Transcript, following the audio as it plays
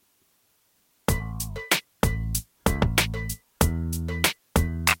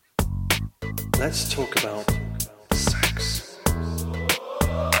Let's talk about sex.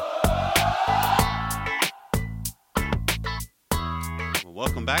 Well,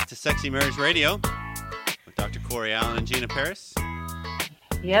 welcome back to Sexy Marriage Radio with Dr. Corey Allen and Gina Paris.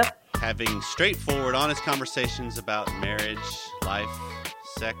 Yep. Having straightforward, honest conversations about marriage, life,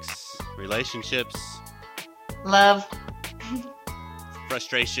 sex, relationships, Love.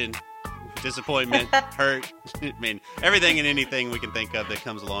 frustration, disappointment, hurt. I mean, everything and anything we can think of that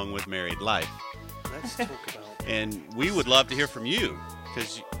comes along with married life. Let's talk about. And we would love to hear from you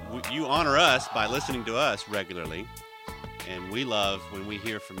because you honor us by listening to us regularly. And we love when we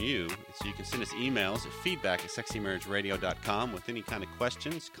hear from you. So you can send us emails at feedback@sexymarriageradio.com with any kind of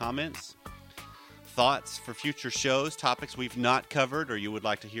questions, comments, thoughts for future shows, topics we've not covered or you would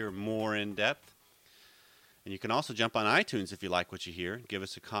like to hear more in depth. And you can also jump on iTunes if you like what you hear. Give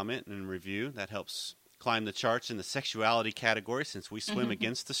us a comment and review. That helps climb the charts in the sexuality category since we swim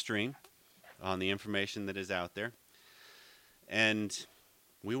against the stream on the information that is out there. And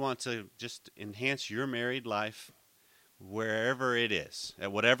we want to just enhance your married life wherever it is,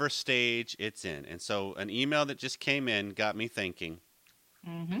 at whatever stage it's in. And so an email that just came in got me thinking.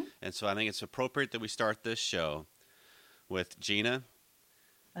 And so I think it's appropriate that we start this show with Gina.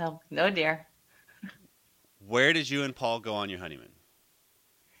 Oh, no, dear. Where did you and Paul go on your honeymoon?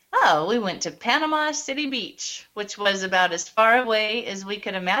 Oh, we went to Panama City Beach, which was about as far away as we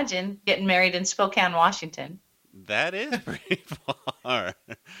could imagine getting married in Spokane, Washington. That is pretty far.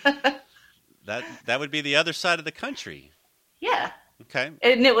 That would be the other side of the country. Yeah. Okay.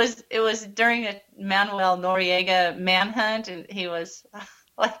 And it was during a Manuel Noriega manhunt, and he was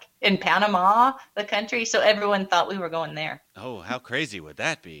like in Panama, the country, so everyone thought we were going there. Oh, how crazy would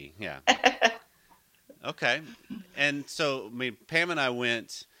that be? Yeah. Okay. And so, I mean, Pam and I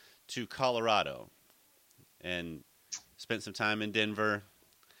went to Colorado and spent some time in Denver,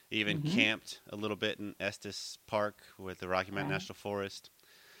 even camped a little bit in Estes Park with the Rocky Mountain National Forest.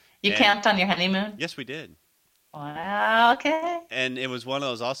 You camped on your honeymoon? Yes, we did. Wow, okay. And it was one of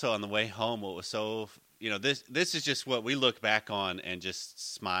those also on the way home. What was so, this is just what we look back on and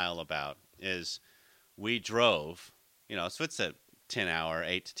just smile about is we drove, so it's a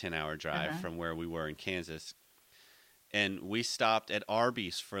 8 to 10 hour drive from where we were in Kansas. And we stopped at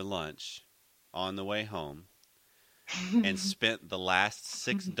Arby's for lunch on the way home and spent the last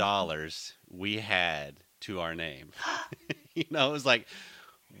 $6 we had to our name. It was like,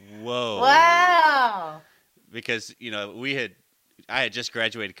 whoa. Wow. Because, I had just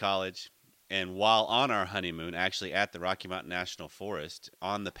graduated college, and while on our honeymoon, actually at the Rocky Mountain National Forest,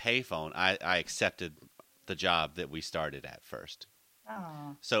 on the payphone, I accepted the job that we started at first.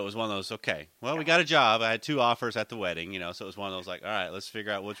 Oh. So it was one of those, okay, well, we got a job. I had 2 offers at the wedding, so it was one of those like, all right, let's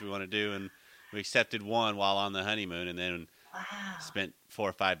figure out what we want to do. And we accepted one while on the honeymoon and then spent 4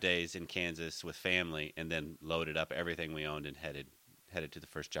 or 5 days in Kansas with family and then loaded up everything we owned and headed to the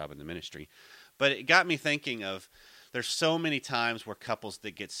first job in the ministry. But it got me thinking of there's so many times where couples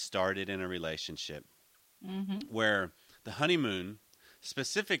that get started in a relationship where the honeymoon,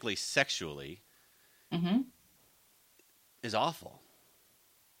 specifically sexually, is awful.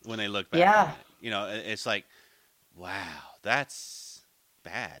 When they look back on it. It's like, wow, that's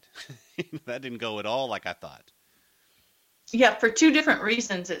bad. That didn't go at all like I thought. Yeah, for 2 different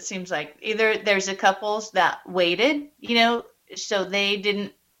reasons, it seems like. Either there's a couples that waited, so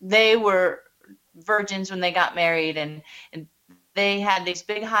they were virgins when they got married and they had these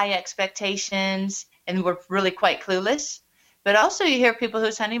big high expectations and were really quite clueless. But also you hear people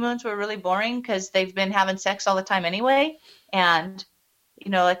whose honeymoons were really boring because they've been having sex all the time anyway. And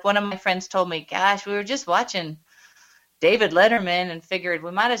like one of my friends told me, gosh, we were just watching David Letterman and figured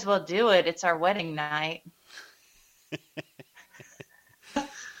we might as well do it. It's our wedding night.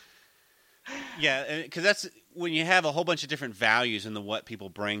 Yeah, because that's when you have a whole bunch of different values in what people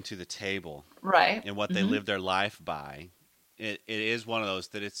bring to the table. Right. And what they live their life by. It is one of those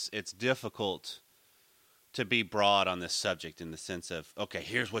that it's difficult to be broad on this subject in the sense of, okay,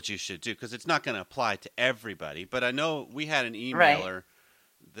 here's what you should do, because it's not going to apply to everybody. But I know we had an emailer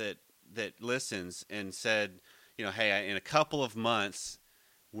that listens and said, hey, in a couple of months,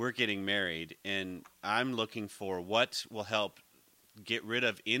 we're getting married, and I'm looking for what will help get rid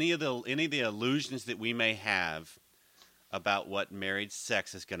of any of the illusions that we may have about what married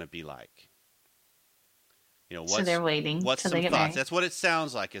sex is going to be like. So they're waiting. What's some they get thoughts? married. That's what it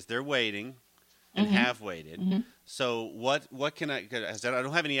sounds like. Is they're waiting. And have waited. So what can I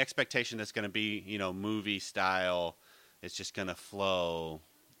don't have any expectation that's going to be, movie style. It's just going to flow.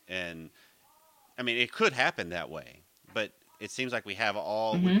 And I mean, it could happen that way, but it seems like we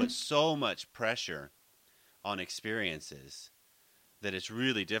put so much pressure on experiences that it's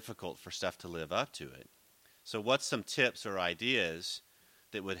really difficult for stuff to live up to it. So what's some tips or ideas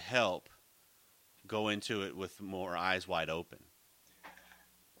that would help go into it with more eyes wide open?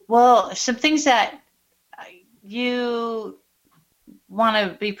 Well, some things that you want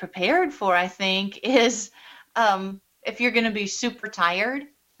to be prepared for, I think, is if you're going to be super tired.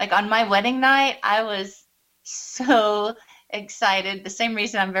 Like on my wedding night, I was so excited. The same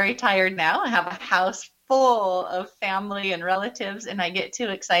reason I'm very tired now. I have a house full of family and relatives, and I get too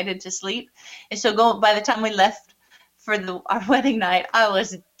excited to sleep. And so by the time we left for our wedding night, I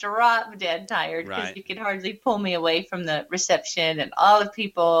was drop dead tired because Right. you could hardly pull me away from the reception and all the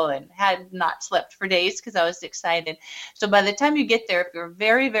people, and had not slept for days because I was excited. So by the time you get there, if you're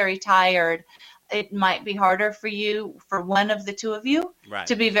very, very tired, it might be harder for you, for one of the two of you, Right.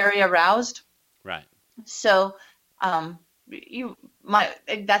 to be very aroused. Right. So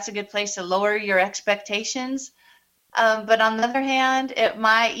that's a good place to lower your expectations. But on the other hand,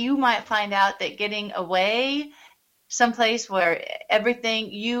 you might find out that getting away someplace where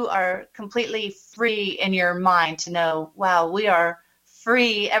you are completely free in your mind to know, wow, we are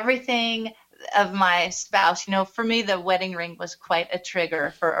free. Everything of my spouse, for me, the wedding ring was quite a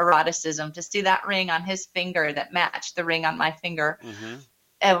trigger for eroticism. To see that ring on his finger that matched the ring on my finger,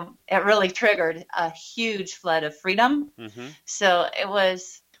 it really triggered a huge flood of freedom. So it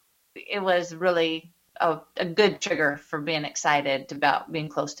was really a good trigger for being excited about being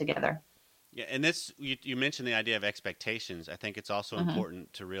close together. Yeah, and this you mentioned the idea of expectations. I think it's also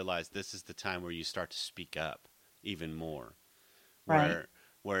important to realize this is the time where you start to speak up even more. Right.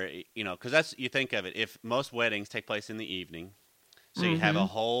 Where because that's, you think of it, if most weddings take place in the evening, so you have a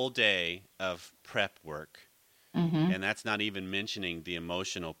whole day of prep work, and that's not even mentioning the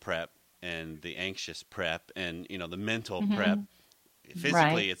emotional prep and the anxious prep and the mental prep.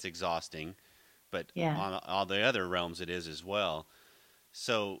 Physically, it's exhausting, but on all the other realms, it is as well.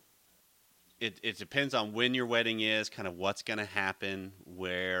 So it depends on when your wedding is, kind of what's going to happen,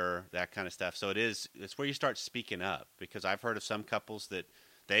 where, that kind of stuff. So it's where you start speaking up, because I've heard of some couples that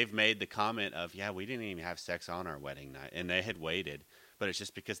they've made the comment of, yeah, we didn't even have sex on our wedding night, and they had waited, but it's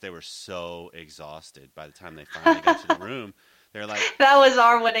just because they were so exhausted by the time they finally got to the room. They're like, that was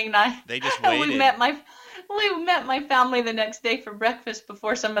our wedding night. They just waited. We met my family the next day for breakfast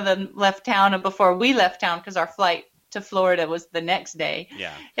before some of them left town and before we left town, because our flight to Florida was the next day.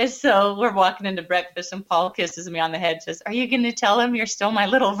 Yeah. And so we're walking into breakfast and Paul kisses me on the head, says, "Are you going to tell him you're still my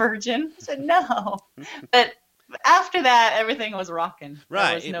little virgin?" I said, "No." But after that, everything was rocking.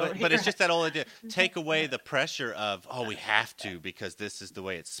 Right. But it's just that old idea. Take away the pressure of, we have to because this is the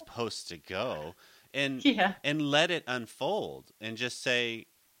way it's supposed to go. And let it unfold, and just say,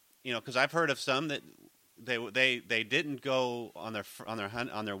 because I've heard of some that they didn't go on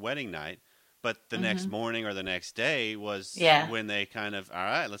their wedding night, but the next morning or the next day was when they kind of, all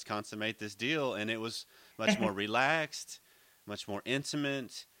right, let's consummate this deal, and it was much more relaxed, much more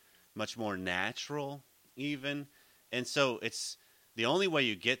intimate, much more natural even. And so it's the only way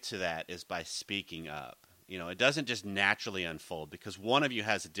you get to that is by speaking up. It doesn't just naturally unfold, because one of you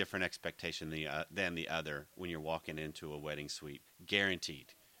has a different expectation than the other when you're walking into a wedding suite. Guaranteed.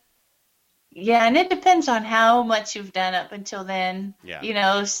 Yeah, and it depends on how much you've done up until then.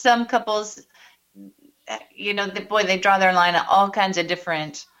 Yeah. Some couples, they draw their line at all kinds of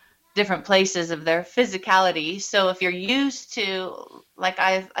different places of their physicality. So if you're used to, like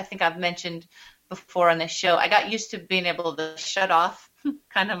I think I've mentioned before on this show, I got used to being able to shut off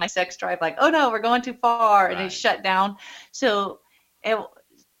kind of my sex drive, like, oh no, we're going too far, and it shut down. So it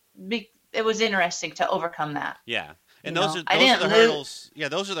was interesting to overcome that. Yeah, and those are the hurdles. Yeah,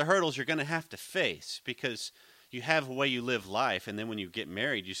 those are the hurdles you're going to have to face, because you have a way you live life, and then when you get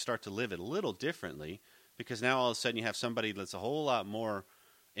married, you start to live it a little differently, because now all of a sudden you have somebody that's a whole lot more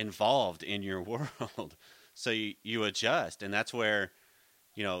involved in your world. So you adjust, and that's where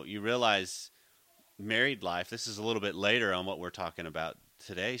you realize married life, this is a little bit later on what we're talking about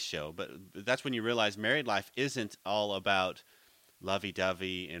today's show, but that's when you realize married life isn't all about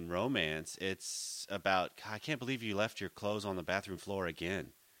lovey-dovey and romance. It's about, God, I can't believe you left your clothes on the bathroom floor again.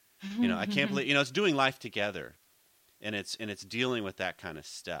 I can't believe, it's doing life together, and it's dealing with that kind of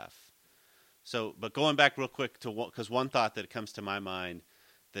stuff. So, but going back real quick to because one thought that comes to my mind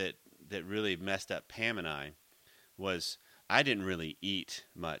that really messed up Pam and I was, I didn't really eat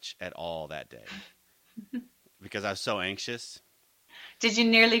much at all that day. Because I was so anxious. Did you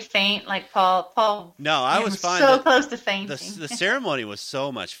nearly faint like Paul? No, I was fine. So close to fainting. The ceremony was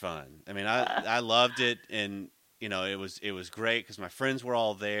so much fun. I mean, I loved it, and it was great because my friends were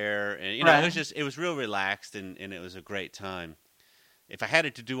all there, and it was real relaxed, and it was a great time. if I had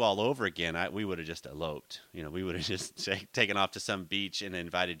it to do all over again, we would have just eloped. We would have just taken off to some beach and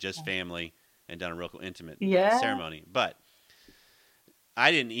invited just family and done a real intimate ceremony. But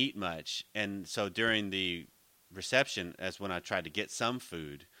I didn't eat much, and so during the reception, as when I tried to get some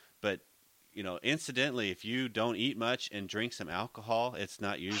food, but incidentally, if you don't eat much and drink some alcohol, it's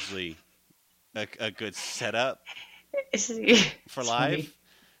not usually a good setup for life. Funny.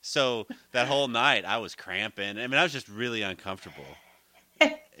 So that whole night, I was cramping. I mean, I was just really uncomfortable.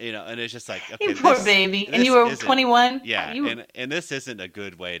 And it's just like, okay, you poor baby. And you were 21? Yeah, and this isn't a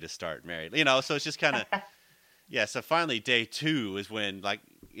good way to start married. So it's just kind of, yeah. So finally, day 2 is when, like,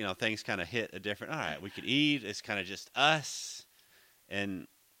 things kind of hit a different, all right, we could eat. It's kind of just us. And,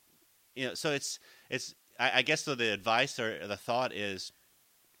 so I guess so the advice or the thought is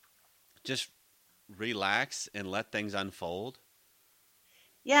just relax and let things unfold.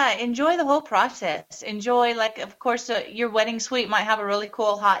 Yeah, enjoy the whole process. Enjoy, like, of course, your wedding suite might have a really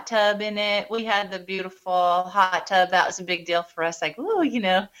cool hot tub in it. We had the beautiful hot tub. That was a big deal for us. Like, ooh,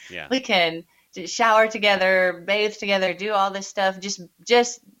 we can shower together, bathe together, do all this stuff.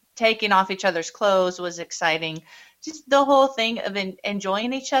 Just taking off each other's clothes was exciting. Just the whole thing of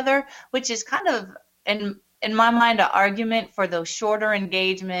enjoying each other, which is kind of, in my mind, an argument for those shorter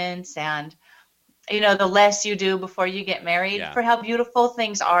engagements and the less you do before you get married, for how beautiful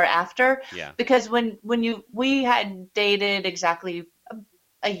things are after. Yeah. Because we had dated exactly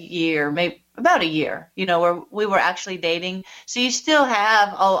a year, maybe about a year, where we were actually dating. So you still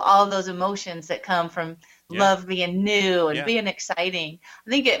have all those emotions that come from love being new and being exciting. I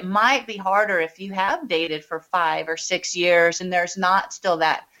think it might be harder if you have dated for 5 or 6 years and there's not still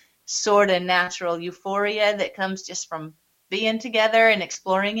that sort of natural euphoria that comes just from being together and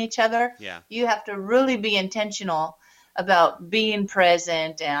exploring each other. Yeah. You have to really be intentional about being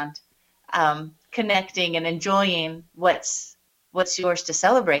present and connecting and enjoying what's yours to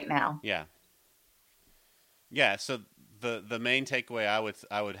celebrate now. Yeah. Yeah. So the main takeaway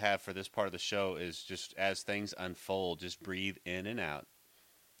I would have for this part of the show is just as things unfold, just breathe in and out,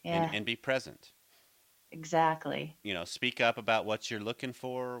 and be present. Exactly. Speak up about what you're looking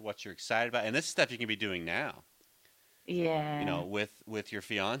for, what you're excited about, and this is stuff you can be doing now. Yeah. With your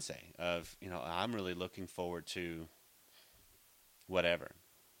fiance of, I'm really looking forward to whatever,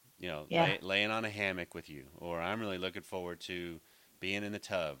 laying on a hammock with you, or I'm really looking forward to being in the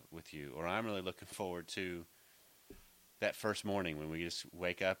tub with you, or I'm really looking forward to that first morning when we just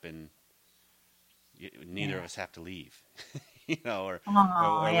wake up and neither of us have to leave, or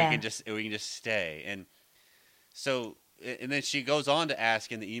we can just stay. And so, and then she goes on to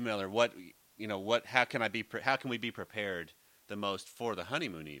ask in the email, or how can we be prepared the most for the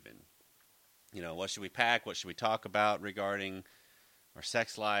honeymoon even? What should we pack? What should we talk about regarding our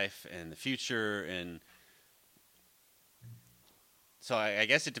sex life and the future? And so I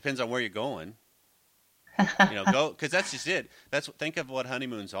guess it depends on where you're going. Go, because that's just it. Think of what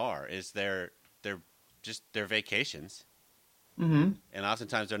honeymoons are. Is they're vacations. Mm-hmm. And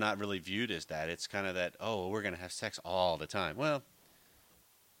oftentimes they're not really viewed as that. It's kind of that, oh, we're going to have sex all the time. Well,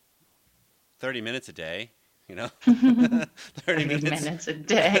 30 minutes a day, 30 minutes a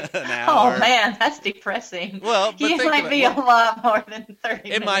day. An hour. Oh, man, that's depressing. Well, but it might be a lot more than 30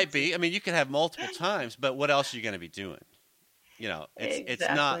 minutes. It might be. I mean, you can have multiple times, but what else are you going to be doing? It's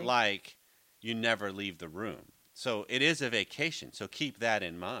not like you never leave the room. So it is a vacation. So keep that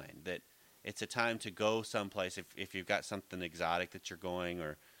in mind, that it's a time to go someplace. If you've got something exotic that you're going,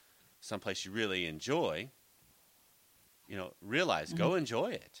 or someplace you really enjoy, realize, go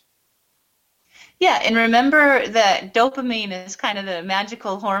enjoy it. Yeah, and remember that dopamine is kind of the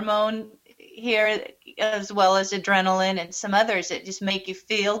magical hormone here, as well as adrenaline and some others that just make you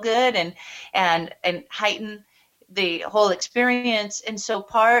feel good and heighten the whole experience. And so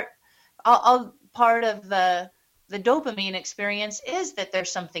part of the dopamine experience is that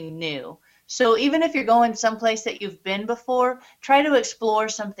there's something new. So even if you're going someplace that you've been before, try to explore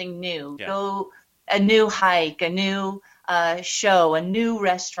something new. Yeah. Go a new hike, a new show, a new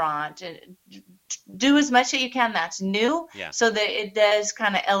restaurant. Do as much as you can that's new, so that it does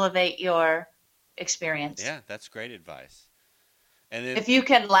kind of elevate your experience. Yeah, that's great advice. And then, if you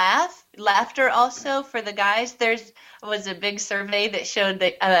can laughter also for the guys. There was a big survey that showed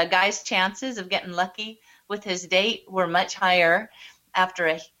that a guy's chances of getting lucky with his date were much higher after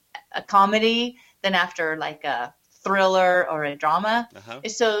a comedy than after like a thriller or a drama.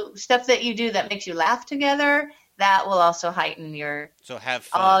 So stuff that you do that makes you laugh together, that will also heighten your have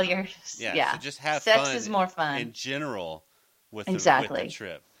fun. All your So just have sex fun. Sex is more fun in general with the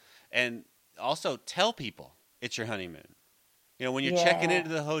trip, and also tell people it's your honeymoon. When you're checking into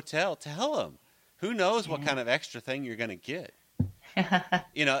the hotel, tell them. Who knows what kind of extra thing you're going to get?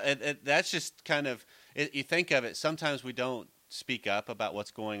 You know, that's just kind of you think of it. Sometimes we don't speak up about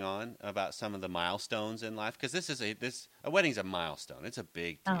what's going on, about some of the milestones in life, because a wedding's a milestone. It's a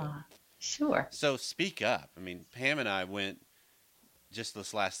big deal. Oh, sure. So speak up. I mean, Pam and I went just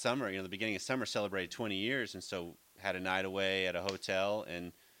this last summer. You know, the beginning of summer celebrated 20 years, and so had a night away at a hotel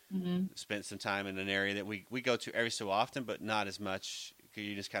and Hmm. spent some time in an area that we go to every so often, but not as much.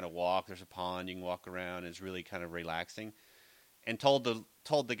 You just kind of walk. There's a pond you can walk around. It's really kind of relaxing. And told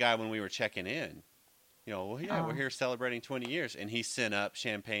the guy when we were checking in, you know, well, yeah, we're Oh, here celebrating 20 years, and he sent up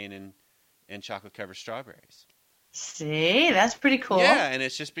champagne and chocolate covered strawberries. see, that's pretty cool. Yeah, and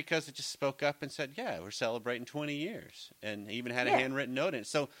it's just because it just spoke up and said, yeah, we're celebrating 20 years, and even had a Yeah, handwritten note in it.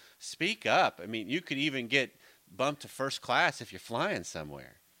 So speak up. I mean, you could even get bumped to first class if you're flying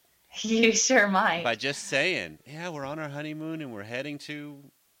somewhere you sure by might. just saying, yeah, we're on our honeymoon and we're heading to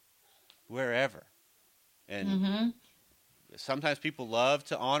wherever. And Hmm. sometimes people love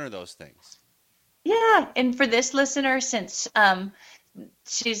to honor those things. Yeah, and for this listener, since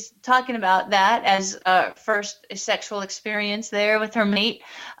she's talking about that as first sexual experience there with her mate,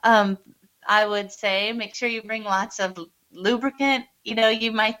 um, I would say make sure you bring lots of lubricant. You know,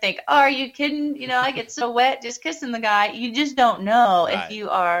 you might think, oh, are you kidding? You know, I get so wet just kissing the guy. You just don't know if Right. you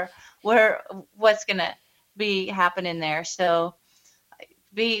are where what's gonna be happening there. So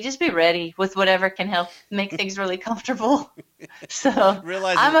be ready with whatever can help make things really comfortable. So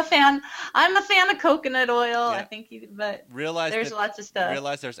Realize I'm that, a fan. I'm a fan of coconut oil. I yeah, think, but realize there's that, lots of stuff.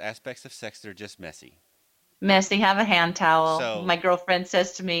 realize there's aspects of sex that are just messy. Messy. Have a hand towel. So, My girlfriend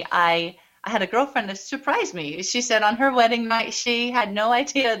says to me, I had a girlfriend that surprised me. She said on her wedding night she had no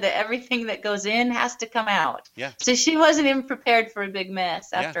idea that everything that goes in has to come out. yeah, So she wasn't even prepared for a big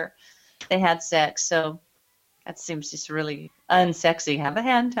mess yeah. after they had sex. So that seems just really unsexy. Have a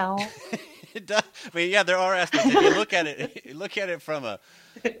hand towel. It does. I mean, yeah, there are aspects. If you look at it, you look at it from a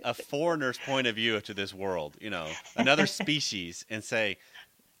foreigner's point of view to this world, you know, another species, and say,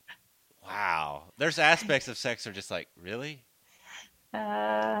 wow, there's aspects of sex that are just like, really?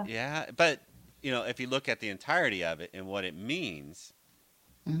 Uh, Yeah. But, you know, if you look at the entirety of it and what it means,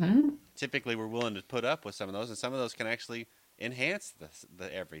 mhm. typically we're willing to put up with some of those, and some of those can actually enhance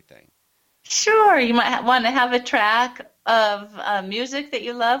the everything. Sure, you might want to have a track of music that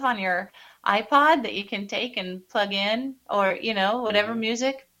you love on your iPod that you can take and plug in, or whatever Hmm.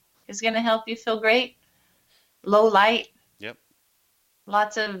 music is going to help you feel great. Low light, Yep.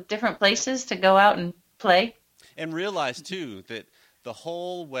 lots of different places to go out and play. And realize, too, that the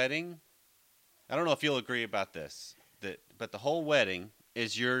whole wedding, I don't know if you'll agree about this, but the whole wedding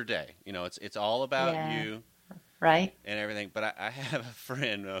is your day. You know, it's all about Yeah, you right? and everything. But I have a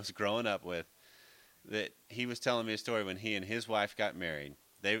friend I was growing up with that he was telling me a story when he and his wife got married.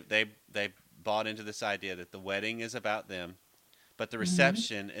 They bought into this idea that the wedding is about them, but the Hmm.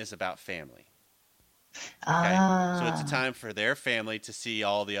 reception is about family. Okay, so it's a Ah, time for their family to see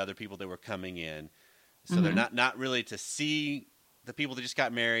all the other people that were coming in. So they're hmm, not really to see the people that just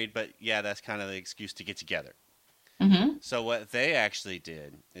got married, but yeah, that's kind of the excuse to get together. hmm. So what they actually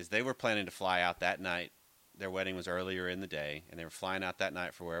did is they were planning to fly out that night. Their wedding was earlier in the day, and they were flying out that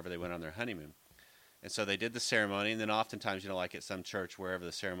night for wherever they went on their honeymoon. And so they did the ceremony, and then oftentimes, you know, like at some church, wherever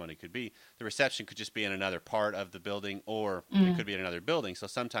the ceremony could be, the reception could just be in another part of the building, or it Mm, could be in another building. So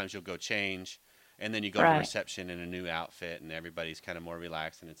sometimes you'll go change, and then you go to the right. reception in a new outfit, and everybody's kind of more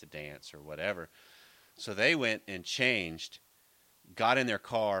relaxed, and it's a dance or whatever. So they went and changed, got in their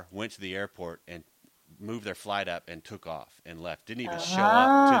car, went to the airport, and moved their flight up and took off and left. Didn't even show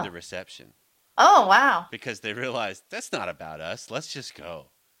up to the Ah. reception Oh, wow. because they realized that's not about us. Let's just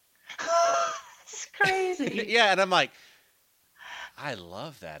go. It's crazy. Yeah, and I'm like, I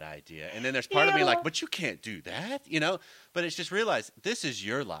love that idea. And then there's part of me Yeah. like, but you can't do that, you know? But it's just realize this is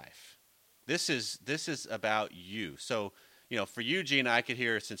your life. This is about you. So, you know, for you, Gina, I could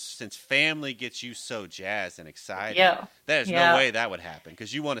hear since family gets you so jazzed and excited, Yeah. there's no Yeah. way that would happen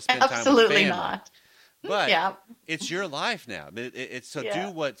because you want to spend time with Absolutely family. not. But Yeah. it's your life now. It's so do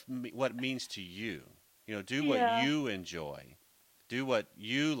Yeah. what means to you. You know, do what Yeah. you enjoy. Do what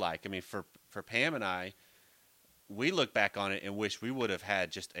you like. I mean, for Pam and I, we look back on it and wish we would have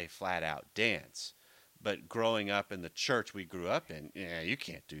had just a flat out dance. But growing up in the church we grew up in, yeah, you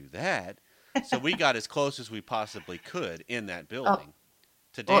can't do that. So we got as close as we possibly could in that Oh, building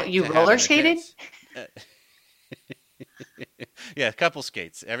to well, you to roller having a skated? dance. Uh, yeah, a couple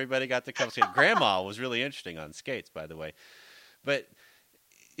skates. Everybody got the couple skates. Grandma was really interesting on skates, by the way. But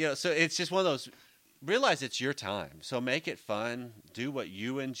you know, so it's just one of those. Realize it's your time, so make it fun. Do what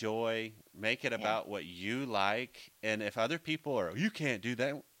you enjoy. Make it Yeah. about what you like. And if other people are, you can't do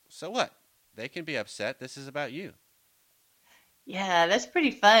that. So what? They can be upset. This is about you. Yeah, that's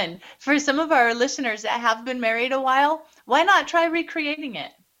pretty fun. For some of our listeners that have been married a while, why not try recreating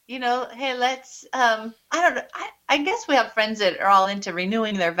it? Hey, let's I don't know. I guess we have friends that are all into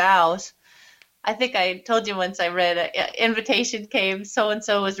renewing their vows. I think I told you once I read an invitation came, so and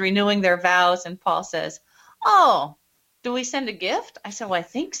so was renewing their vows, and Paul says, "Oh, do we send a gift?" I said, "Well, I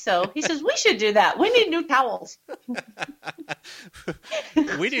think so." He says, "We should do that. We need new towels."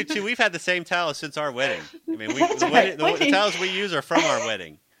 We do too. We've had the same towels since our wedding. I mean, That's right. the towels we use are from our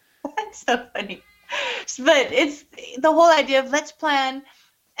wedding. That's so funny. But it's the whole idea of let's plan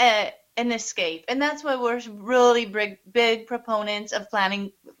an escape. And that's why we're really big proponents of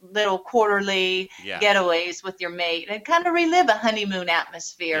planning little quarterly Yeah. getaways with your mate and kind of relive a honeymoon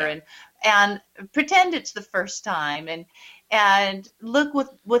atmosphere Yeah. and pretend it's the first time and look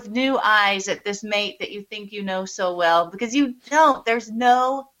with new eyes at this mate that you think you know so well, because you don't. There's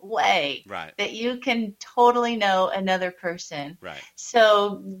no way Right. that you can totally know another person. Right.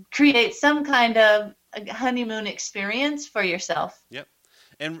 So create some kind of a honeymoon experience for yourself. Yep.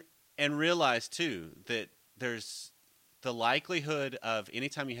 And realize too that there's the likelihood of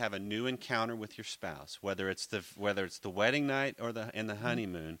anytime you have a new encounter with your spouse, whether it's the wedding night or the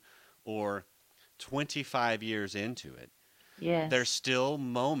honeymoon, or 25 years into it, Yes. there's still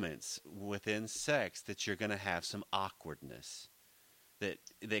moments within sex that you're going to have some awkwardness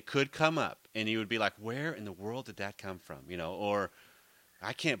that could come up, and you would be like, "Where in the world did that come from?" Or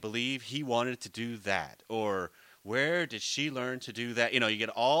 "I can't believe he wanted to do that," or "Where did she learn to do that?" You get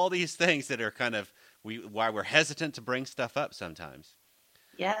all these things that are kind of why we're hesitant to bring stuff up sometimes.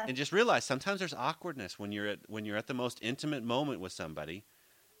 Yeah. And just realize sometimes there's awkwardness when you're at the most intimate moment with somebody.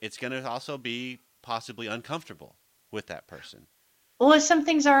 It's going to also be possibly uncomfortable with that person. Well, some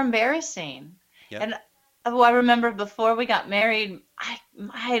things are embarrassing. Yep. And I remember before we got married,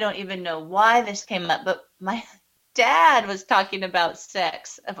 I don't even know why this came up, but my dad was talking about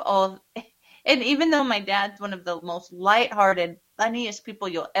sex of all. And even though my dad's one of the most lighthearted, funniest people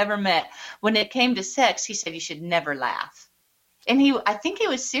you'll ever met, when it came to sex, he said you should never laugh. And I think he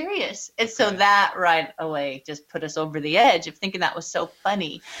was serious. And so Okay. that right away just put us over the edge of thinking that was so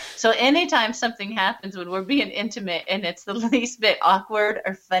funny. So anytime something happens when we're being intimate and it's the least bit awkward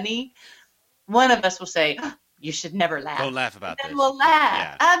or funny, one of us will say, "Oh, you should never laugh." Don't laugh about Then this. we'll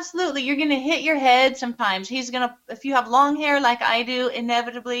laugh. Yeah. Absolutely. You're going to hit your head sometimes. If you have long hair like I do,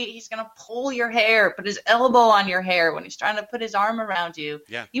 inevitably, he's going to pull your hair, put his elbow on your hair when he's trying to put his arm around you.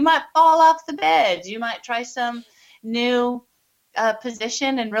 Yeah. You might fall off the bed. You might try some new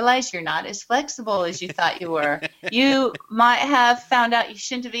position and realize you're not as flexible as you thought you were. You might have found out you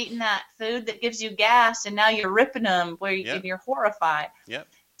shouldn't have eaten that food that gives you gas, and now you're ripping them Yep. and you're horrified. Yep.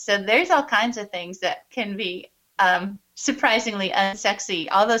 So there's all kinds of things that can be surprisingly unsexy.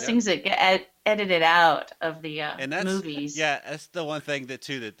 All those Yep. things that get edited out of the And that's movies. Yeah, that's the one thing that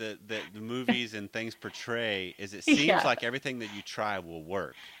the movies and things portray is it seems Yeah. like everything that you try will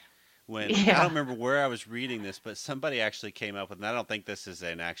work. When I Yeah. don't remember where I was reading this, but somebody actually came up with, and I don't think this is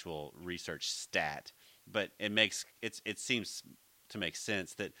an actual research stat, but it seems to make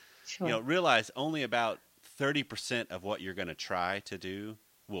sense that Sure. realize only about 30% of what you're going to try to do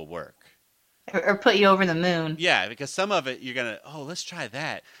will work. Or put you over the moon. Yeah, because some of it you're going to, let's try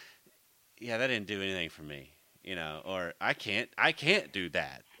that. Yeah, that didn't do anything for me, or I can't do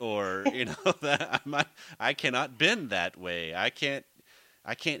that, or that I cannot bend that way. I can't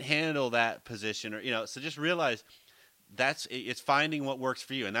handle that position, or so just realize it's finding what works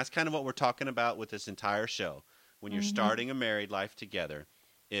for you, and that's kind of what we're talking about with this entire show. When you're starting a married life together,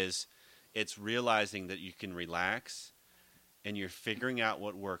 it's realizing that you can relax, and you're figuring out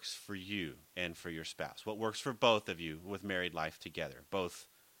what works for you and for your spouse, what works for both of you with married life together, both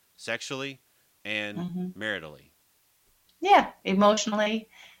sexually and maritally. Yeah, emotionally.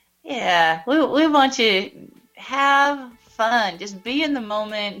 Yeah, we want you to have fun. Just be in the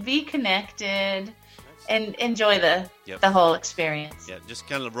moment, be connected, and enjoy the whole experience. Yeah, just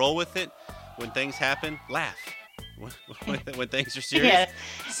kind of roll with it. When things happen, laugh. When things are serious,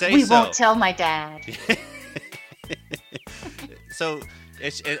 say we so. won't tell my dad. So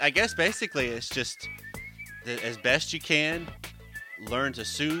I guess basically it's just as best you can, learn to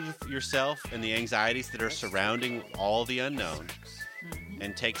soothe yourself and the anxieties that are surrounding all the unknown,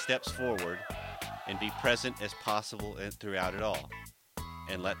 and take steps forward and be present as possible throughout it all,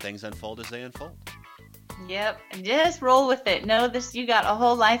 and let things unfold as they unfold. Yep, and just roll with it. Know this: you got a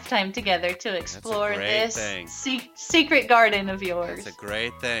whole lifetime together to explore great this thing. secret garden of yours. It's a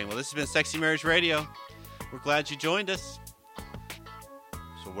great thing. Well, this has been Sexy Marriage Radio. We're glad you joined us.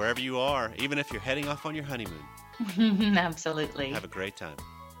 So wherever you are, even if you're heading off on your honeymoon, Absolutely. have a great time.